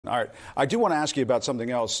All right. I do want to ask you about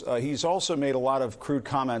something else. He's also made a lot of crude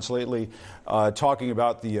comments lately talking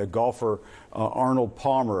about the golfer Arnold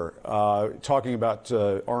Palmer, talking about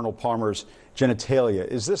Arnold Palmer's genitalia.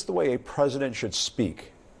 Is this the way a president should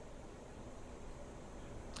speak?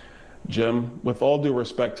 Jim, with all due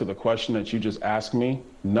respect to the question that you just asked me,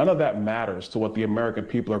 none of that matters to what the American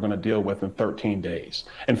people are going to deal with in 14 days,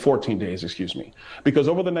 excuse me. Because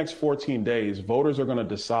over the next 14 days, voters are going to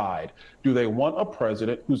decide, do they want a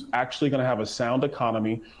president who's actually going to have a sound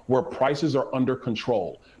economy where prices are under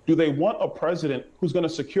control? Do they want a president who's going to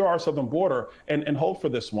secure our southern border and hold for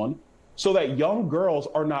this one, so that young girls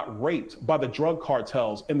are not raped by the drug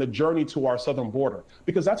cartels in the journey to our southern border?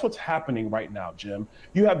 Because that's what's happening right now, Jim.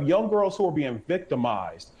 You have young girls who are being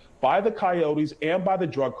victimized by the coyotes and by the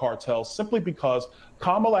drug cartels simply because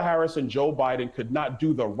Kamala Harris and Joe Biden could not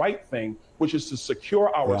do the right thing, which is to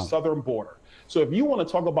secure our southern border. So if you want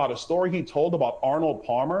to talk about a story he told about Arnold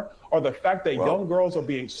Palmer, or the fact that young girls are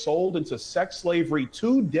being sold into sex slavery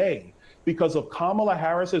today because of Kamala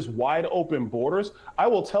Harris's wide open borders, I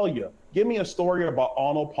will tell you, give me a story about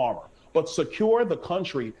Arnold Palmer, but secure the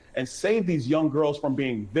country and save these young girls from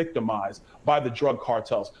being victimized by the drug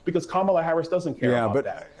cartels, because Kamala Harris doesn't care about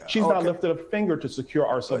that. She's not lifted a finger to secure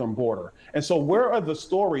our southern border. And so where are the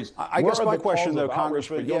stories? I guess my question, though,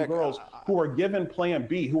 Congressman, young girls who are given Plan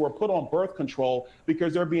B, who are put on birth control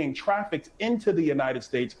because they're being trafficked into the United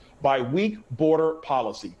States by weak border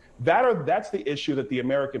policy? That's the issue that the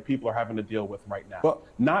American people are having to deal with right now,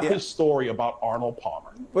 not his story about Arnold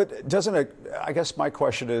Palmer. But doesn't it, I guess my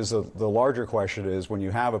question is, the larger question is, when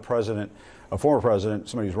you have a president, a former president,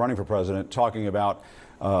 somebody who's running for president, talking about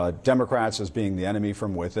Democrats as being the enemy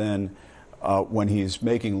from within, when he's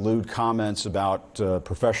making lewd comments about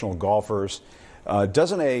professional golfers,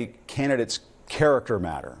 doesn't a candidate's character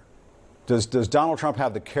matter? Does Donald Trump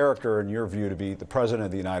have the character, in your view, to be the president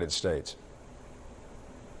of the United States?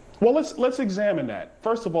 Well, let's examine that.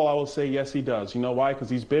 First of all, I will say yes, he does. You know why?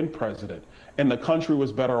 Because he's been president, and the country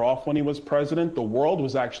was better off when he was president. The world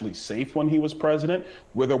was actually safe when he was president,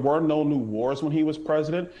 where there were no new wars when he was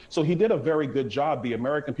president. So he did a very good job. The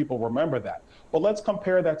American people remember that. But let's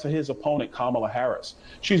compare that to his opponent, Kamala Harris.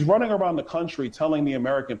 She's running around the country telling the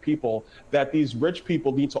American people that these rich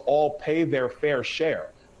people need to all pay their fair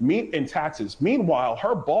share in taxes. Meanwhile,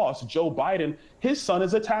 her boss, Joe Biden, his son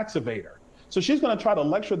is a tax evader. So she's going to try to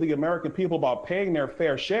lecture the American people about paying their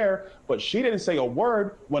fair share, but she didn't say a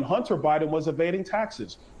word when Hunter Biden was evading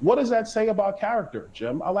taxes. What does that say about character,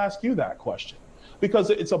 Jim? I'll ask you that question. Because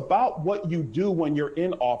it's about what you do when you're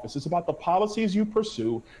in office. It's about the policies you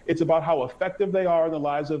pursue. It's about how effective they are in the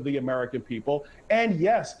lives of the American people. And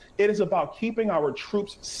yes, it is about keeping our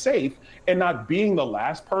troops safe and not being the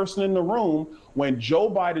last person in the room when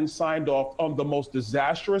Joe Biden signed off on the most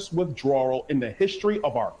disastrous withdrawal in the history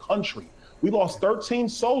of our country. We lost 13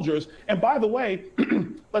 soldiers. And by the way,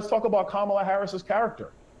 let's talk about Kamala Harris's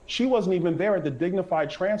character. She wasn't even there at the dignified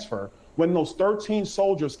transfer when those 13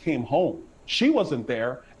 soldiers came home. She wasn't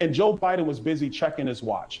there, and Joe Biden was busy checking his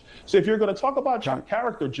watch. So if you're going to talk about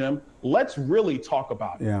character, Jim, let's really talk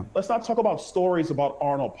about it. Let's not talk about stories about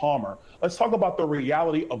Arnold Palmer. Let's talk about the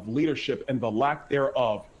reality of leadership and the lack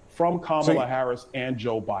thereof from Kamala Harris and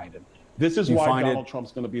Joe Biden. This is why Donald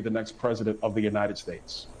Trump's going to be the next president of the United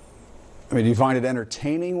States. I mean, do you find it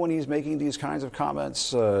entertaining when he's making these kinds of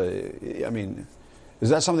comments? I mean, is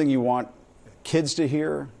that something you want kids to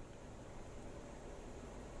hear?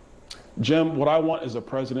 Jim, what I want is a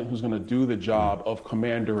president who's going to do the job of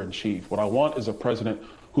commander-in-chief. What I want is a president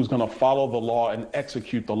who's going to follow the law and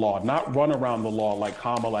execute the law, not run around the law like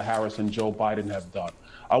Kamala Harris and Joe Biden have done.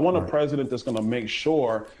 I want a president that's going to make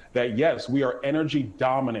sure that, yes, we are energy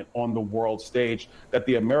dominant on the world stage, that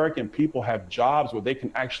the American people have jobs where they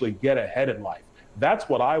can actually get ahead in life. That's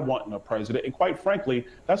what I want in a president. And quite frankly,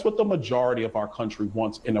 that's what the majority of our country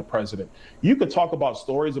wants in a president. You could talk about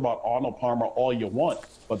stories about Arnold Palmer all you want,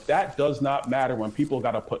 but that does not matter when people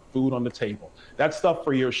got to put food on the table. That's stuff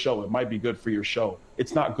for your show. It might be good for your show.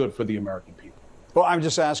 It's not good for the American people. Well, I'm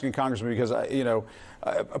just asking, Congressman, because, you know,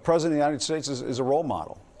 a president of the United States is a role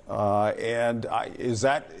model. Is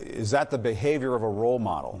that the behavior of a role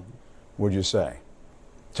model, would you say?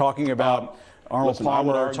 Talking about Arnold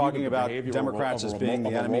Palmer, talking about Democrats as being the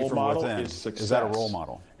enemy from within. Is that a role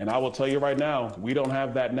model? And I will tell you right now, we don't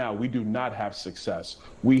have that now. We do not have success.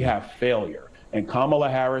 We have failure. And Kamala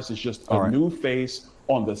Harris is just a new face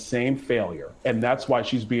on the same failure. And that's why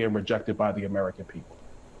she's being rejected by the American people.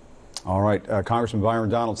 All right. Congressman Byron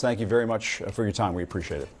Donalds, thank you very much for your time. We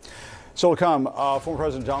appreciate it. So to come, former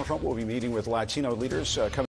President Donald Trump will be meeting with Latino leaders coming